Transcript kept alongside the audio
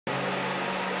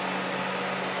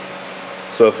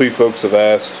So a few folks have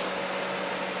asked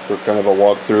for kind of a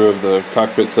walkthrough of the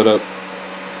cockpit setup.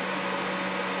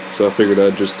 So I figured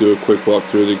I'd just do a quick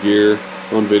walkthrough of the gear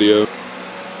on video.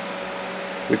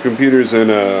 The computer's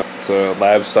in it's a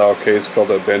lab style case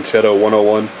called a Banchetto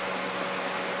 101.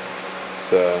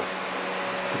 It's a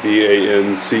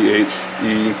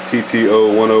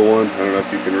BANCHETTO 101. I don't know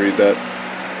if you can read that.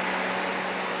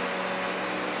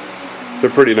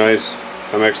 They're pretty nice.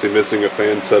 I'm actually missing a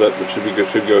fan setup that should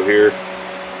go here.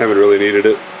 Haven't really needed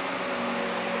it.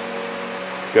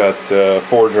 Got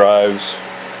 4 drives,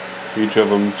 each of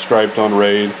them striped on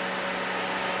RAID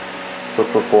for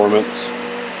performance.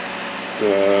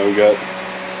 We got,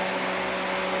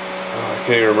 I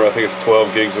can't even remember, I think it's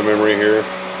 12 gigs of memory here.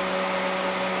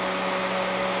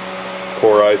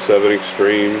 Core i7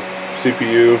 Extreme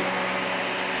CPU.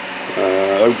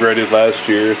 Upgraded last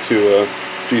year to a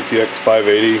GTX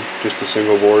 580, just a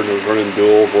single board. I was running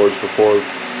dual boards before.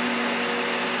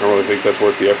 I don't really think that's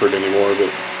worth the effort anymore, but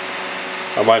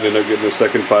I might end up getting a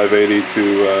second 580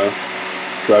 to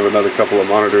drive another couple of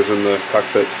monitors in the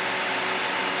cockpit.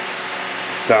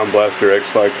 Sound Blaster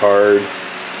X-Fi card,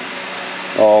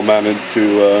 all mounted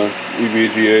to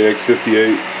EVGA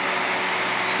X58.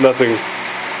 It's nothing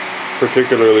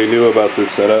particularly new about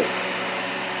this setup.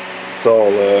 It's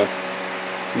all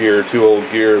year or two old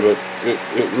gear, but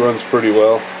it runs pretty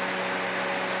well.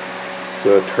 It's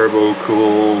a Turbo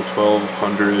Cool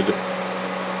 1200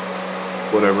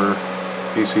 whatever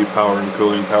DC power and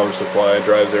cooling power supply. It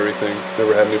drives everything.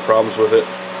 Never had any problems with it.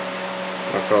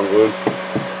 Knock on wood.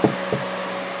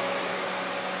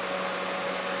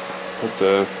 Put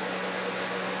the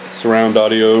surround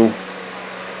audio.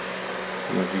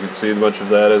 If you can see, much of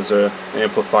that is an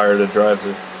amplifier that drives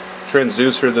a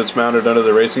transducer that's mounted under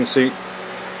the racing seat.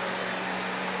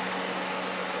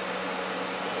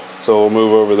 So we'll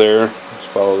move over there, just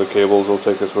follow the cables, they'll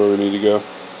take us where we need to go.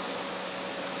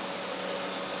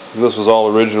 And this was all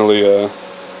originally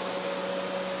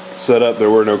set up,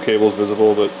 there were no cables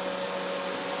visible, but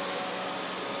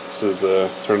this is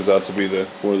turns out to be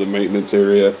one of the maintenance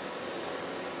area. You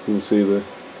can see the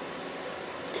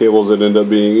cables that end up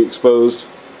being exposed.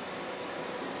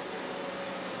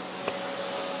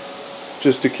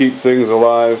 Just to keep things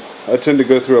alive. I tend to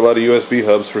go through a lot of USB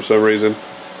hubs for some reason.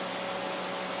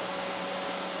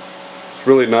 It's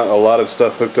really not a lot of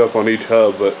stuff hooked up on each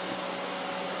hub, but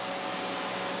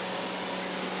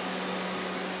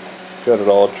got it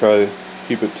all. Try to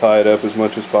keep it tied up as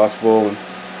much as possible. And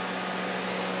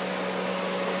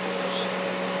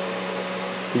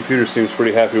the computer seems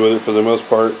pretty happy with it for the most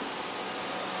part.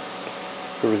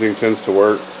 Everything tends to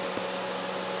work.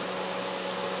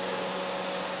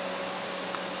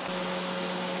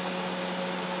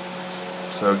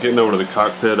 So getting over to the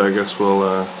cockpit, I guess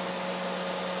we'll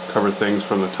cover things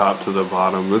from the top to the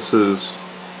bottom. This is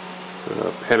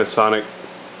Panasonic,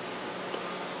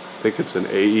 I think it's an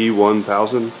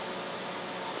AE1000,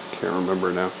 can't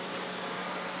remember now.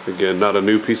 Again, not a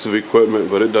new piece of equipment,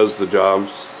 but it does the job.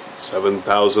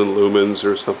 7,000 lumens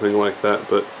or something like that,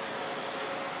 but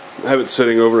I have it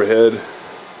sitting overhead.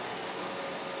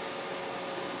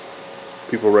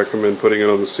 People recommend putting it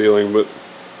on the ceiling, but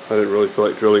I didn't really feel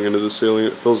like drilling into the ceiling.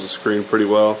 It fills the screen pretty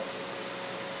well.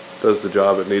 Does the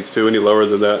job it needs to. Any lower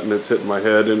than that and it's hitting my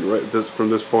head, and from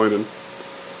this point and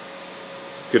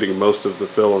getting most of the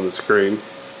fill on the screen.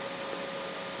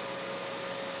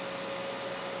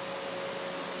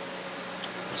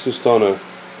 It's just on a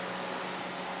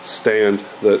stand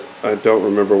that I don't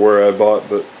remember where I bought,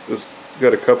 but it's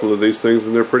got a couple of these things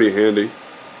and they're pretty handy.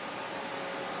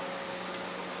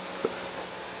 It's a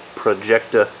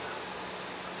projector.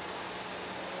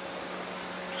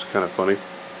 Just kind of funny.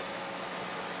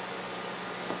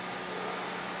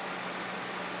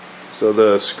 So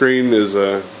the screen is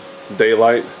a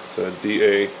Daylight. It's a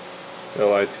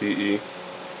D-A-L-I-T-E.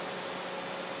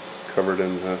 Covered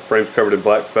in frames covered in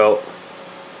black felt,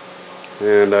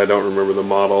 and I don't remember the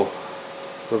model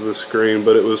of the screen,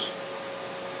 but it was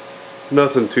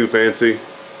nothing too fancy.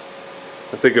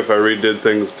 I think if I redid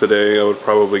things today, I would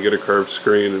probably get a curved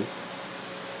screen and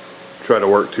try to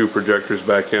work 2 projectors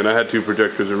back in. I had 2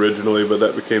 projectors originally, but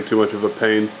that became too much of a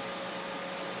pain.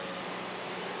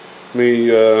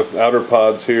 The outer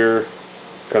pods here,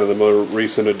 kind of the more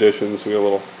recent additions. We got a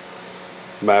little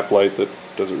map light that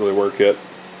doesn't really work yet.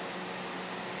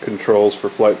 Controls for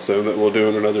flight sim that we'll do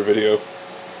in another video.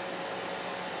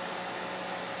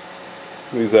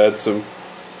 These add some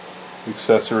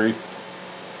accessory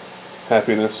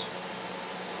happiness.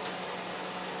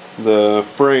 The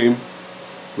frame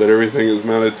that everything is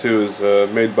mounted to is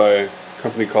made by a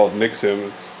company called Nixim.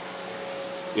 It's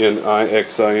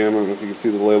N-I-X-I-M. I don't know if you can see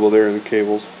the label there in the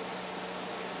cables.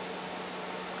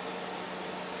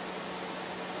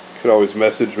 You can always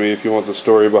message me if you want the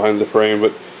story behind the frame,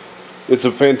 but it's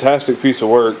a fantastic piece of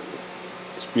work.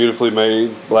 It's beautifully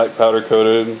made, black powder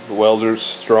coated, the welds are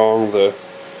strong, the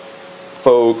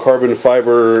faux carbon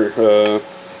fiber,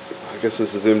 I guess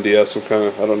this is MDF, some kind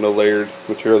of, I don't know, layered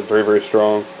material, is very, very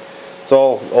strong. It's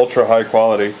all ultra high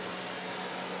quality.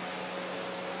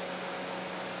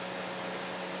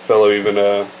 Fellow even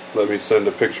let me send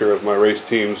a picture of my race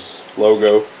team's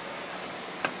logo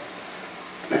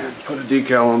and put a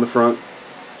decal on the front.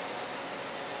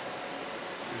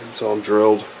 It's all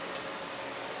drilled.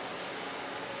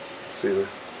 See the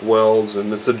welds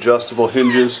and this adjustable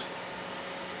hinges.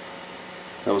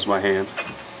 That was my hand.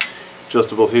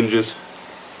 Adjustable hinges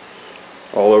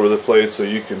all over the place, so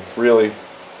you can really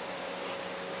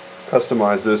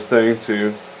customize this thing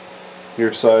to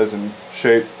your size and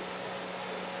shape.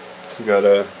 We got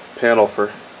a panel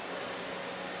for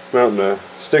mounting a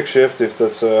stick shift, if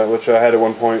that's which I had at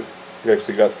one point. We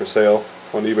actually got for sale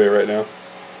on eBay right now.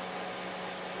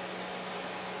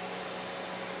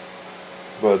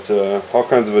 But all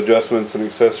kinds of adjustments and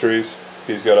accessories.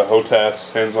 He's got a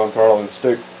HOTAS, hands-on throttle and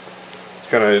stick. It's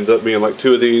kind of ended up being like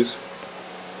 2 of these.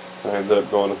 I ended up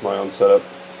going with my own setup.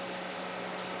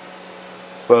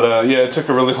 But yeah, it took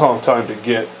a really long time to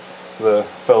get. The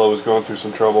fellow was going through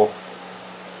some trouble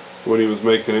when he was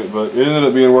making it, but it ended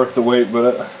up being worth the wait.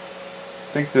 But I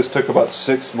think this took about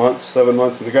 6 months, 7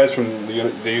 months, and the guy's from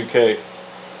the UK.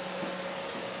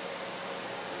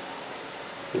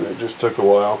 And it just took a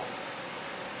while.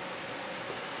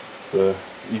 The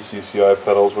ECCI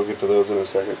pedals, we'll get to those in a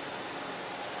second.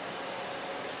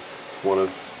 One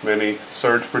of many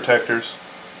surge protectors.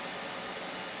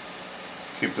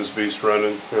 Keep this beast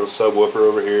running. We have a subwoofer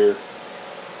over here.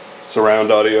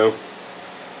 Surround audio.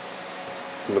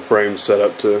 And the frame's set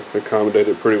up to accommodate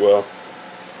it pretty well.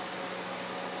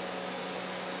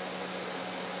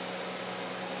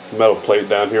 Metal plate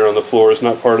down here on the floor is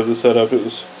not part of the setup. It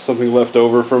was something left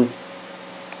over from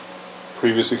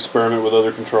previous experiment with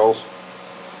other controls.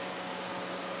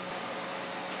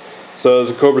 So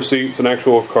there's a Cobra seat. It's an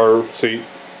actual car seat.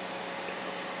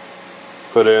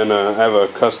 Put in, I have a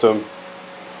custom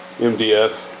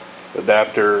MDF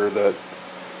adapter that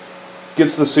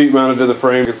gets the seat mounted to the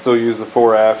frame. You can still use the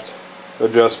fore-aft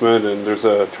adjustment, and there's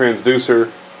a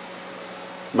transducer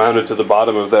mounted to the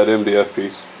bottom of that MDF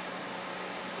piece.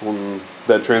 When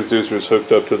that transducer is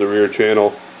hooked up to the rear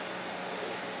channel,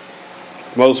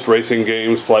 most racing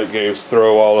games, flight games,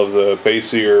 throw all of the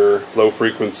bassier, low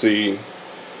frequency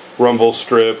rumble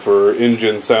strip or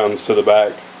engine sounds to the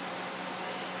back.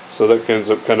 So that ends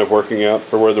up kind of working out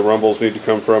for where the rumbles need to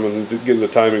come from and getting the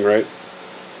timing right.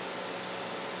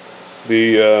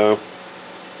 The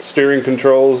steering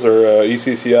controls are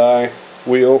ECCI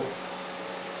wheel,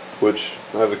 which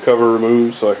I have the cover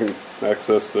removed so I can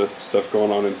access the stuff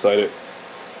going on inside it.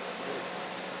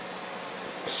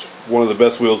 It's one of the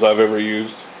best wheels I've ever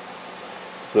used.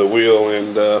 It's the wheel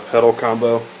and pedal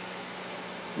combo.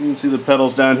 You can see the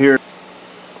pedals down here.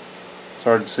 It's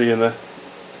hard to see in the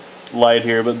light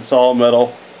here, but it's all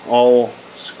metal, all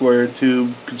square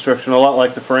tube construction, a lot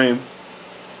like the frame.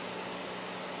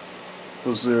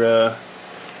 Those are,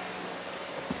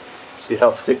 see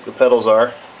how thick the pedals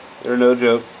are. They're no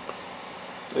joke.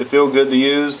 They feel good to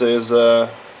use. There's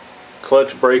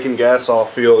clutch, brake, and gas all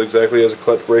feel exactly as a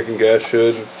clutch, brake, and gas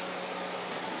should.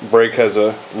 Brake has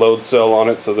a load cell on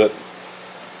it so that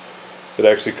it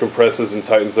actually compresses and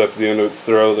tightens up at the end of its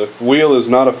throw. The wheel is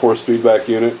not a force feedback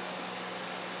unit.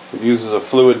 It uses a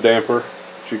fluid damper,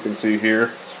 which you can see here.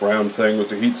 This round thing with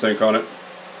the heat sink on it.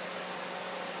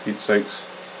 Heat sinks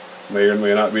may or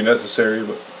may not be necessary,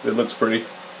 but it looks pretty.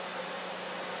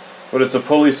 But it's a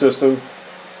pulley system,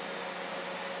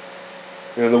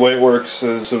 and the way it works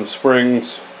is some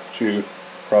springs, which you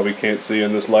probably can't see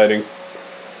in this lighting,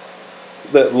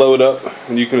 that load up,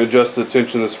 and you can adjust the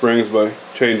tension of the springs by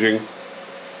changing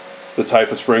the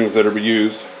type of springs that are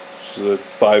used, which is a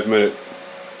 5-minute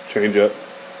change up.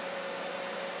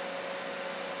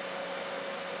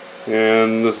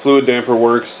 And the fluid damper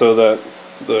works so that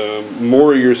the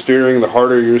more you're steering, the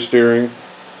harder you're steering,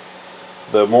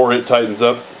 the more it tightens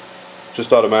up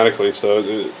just automatically.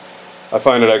 So I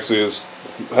find it actually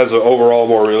has an overall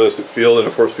more realistic feel than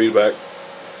a force feedback.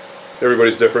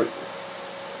 Everybody's different.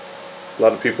 A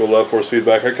lot of people love force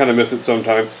feedback. I kind of miss it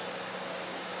sometimes.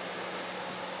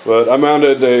 But I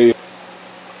mounted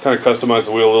kind of customized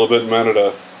the wheel a little bit, and mounted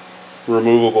a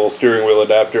removable steering wheel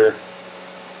adapter.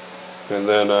 And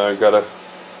then got a,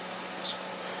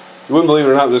 you wouldn't believe it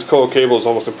or not, this coil cable is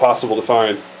almost impossible to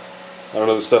find. I don't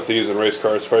know the stuff they use in race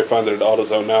cars. Probably find it at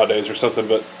AutoZone nowadays or something,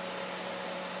 but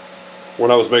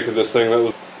when I was making this thing, that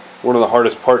was one of the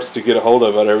hardest parts to get a hold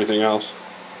of out of everything else.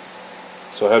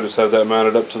 So I just have that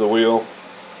mounted up to the wheel,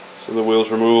 so the wheel's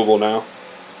removable now.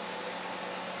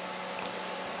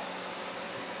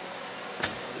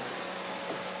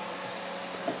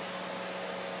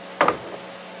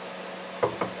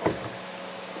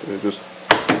 It just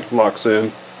locks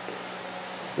in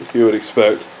like you would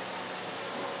expect.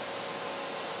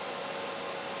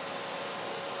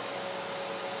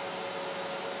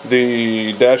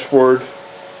 The dashboard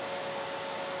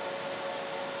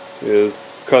is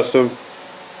custom.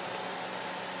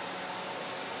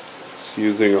 It's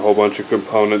using a whole bunch of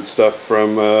component stuff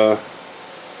from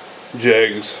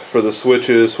jegs for the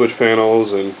switches, switch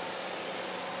panels, and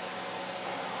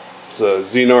it's a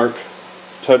Xenarc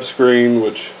touchscreen,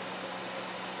 which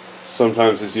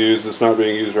sometimes is used. It's not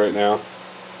being used right now.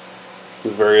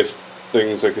 There's various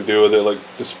things I can do with it, like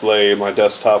display my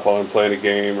desktop while I'm playing a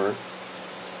game, or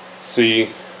see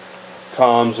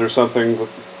comms or something,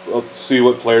 see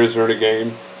what players are in a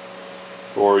game,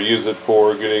 or use it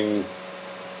for getting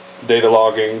data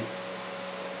logging,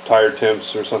 tire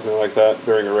temps or something like that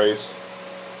during a race.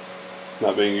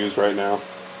 Not being used right now.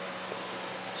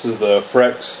 This is the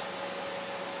Frex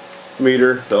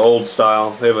meter, the old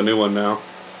style. They have a new one now.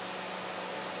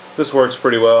 This works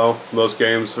pretty well. Most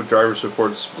games, the driver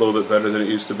support's a little bit better than it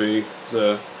used to be. It's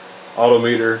a auto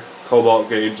meter, cobalt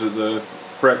gauge that the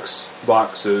Frex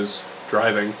box is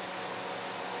driving.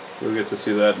 You'll get to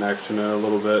see that in action in a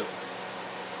little bit.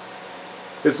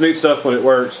 It's neat stuff when it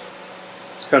works.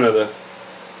 It's kind of the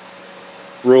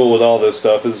rule with all this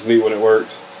stuff. It's neat when it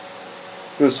works.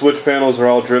 The switch panels are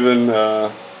all driven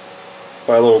by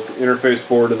a little interface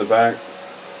board in the back.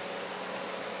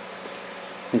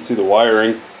 You can see the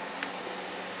wiring.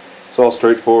 It's all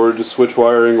straightforward, just switch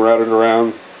wiring routed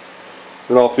around.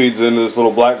 It all feeds into this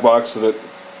little black box, that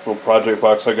little project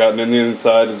box I got, and in the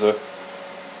inside is a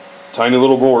tiny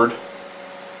little board.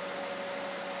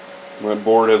 And that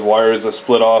board has wires that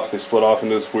split off. They split off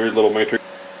into this weird little matrix.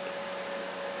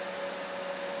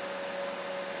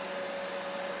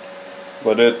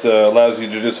 But it allows you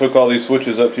to just hook all these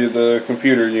switches up to the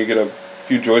computer, and you get a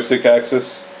few joystick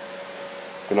access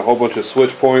and a whole bunch of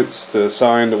switch points to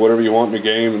assign to whatever you want in the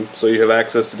game, and so you have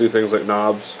access to do things like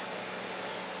knobs.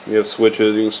 You have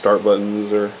switches, you can start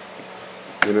buttons, or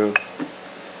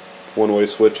one-way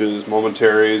switches,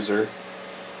 momentaries, or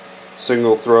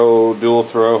single throw, dual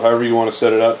throw, however you want to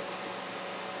set it up.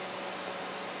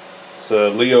 It's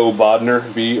Leo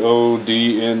Bodner,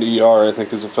 B-O-D-N-E-R, I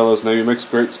think is the fellow's name. He makes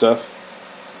great stuff.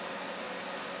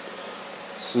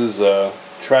 This is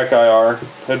Track IR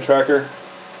head tracker.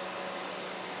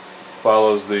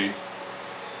 Follows the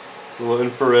little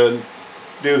infrared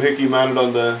doohickey mounted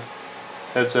on the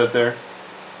headset there.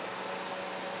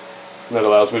 And that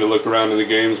allows me to look around in the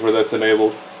games where that's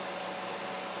enabled.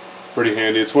 Pretty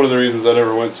handy. It's one of the reasons I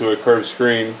never went to a curved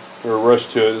screen or rushed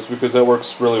to it, is because that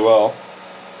works really well.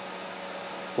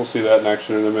 We'll see that in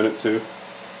action in a minute too.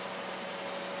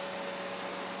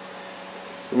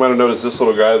 You might have noticed this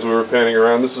little guy as we were panning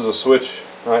around. This is a switch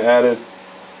I added.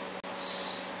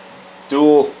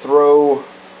 Dual throw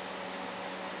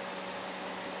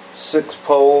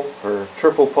 6-pole or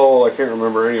triple pole, I can't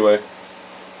remember anyway.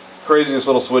 Craziest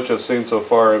little switch I've seen so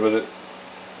far, but it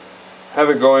have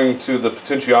it going to the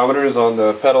potentiometers on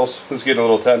the pedals. This is getting a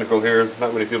little technical here,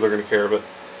 not many people are going to care, but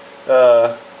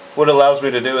what it allows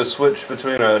me to do is switch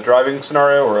between a driving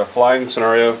scenario or a flying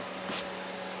scenario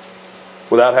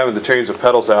without having to change the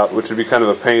pedals out, which would be kind of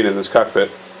a pain in this cockpit.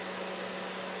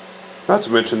 Not to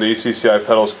mention the ECCI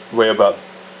pedals weigh about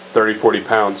 30-40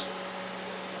 pounds.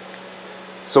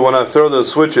 So when I throw those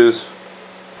switches,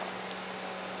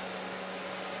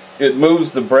 it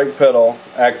moves the brake pedal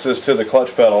axis to the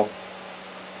clutch pedal,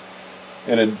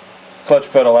 and a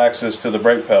clutch pedal axis to the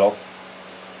brake pedal.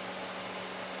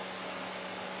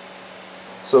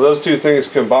 So those two things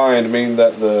combined mean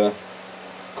that the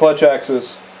clutch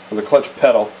axis, or the clutch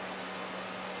pedal,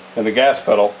 and the gas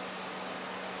pedal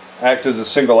act as a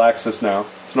single axis now.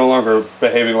 It's no longer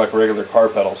behaving like regular car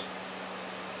pedals.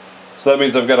 So that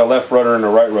means I've got a left rudder and a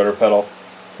right rudder pedal.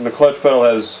 And the clutch pedal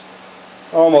has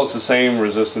almost the same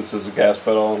resistance as the gas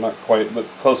pedal, not quite, but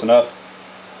close enough.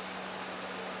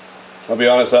 I'll be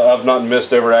honest, I've not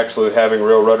missed ever actually having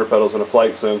real rudder pedals in a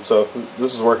flight sim, so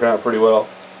this is working out pretty well.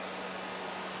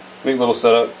 Neat little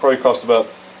setup. Probably cost about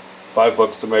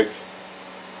 $5 to make.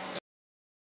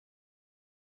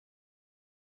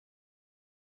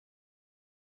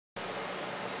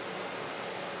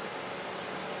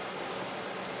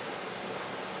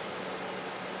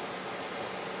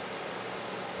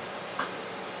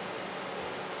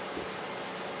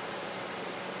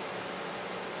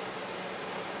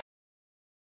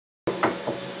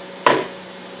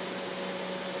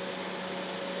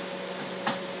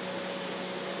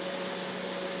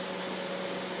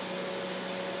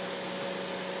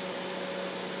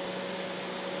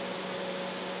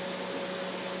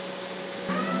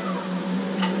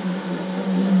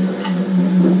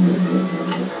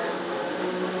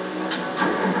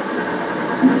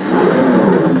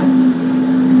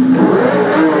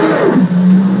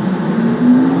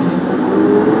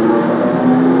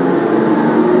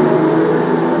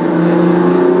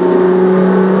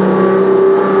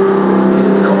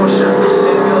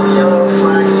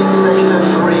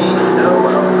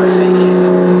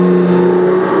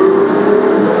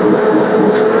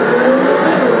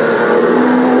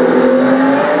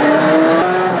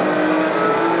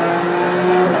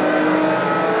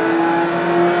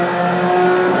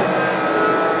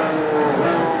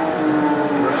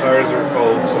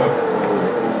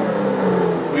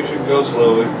 Go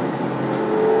slowly.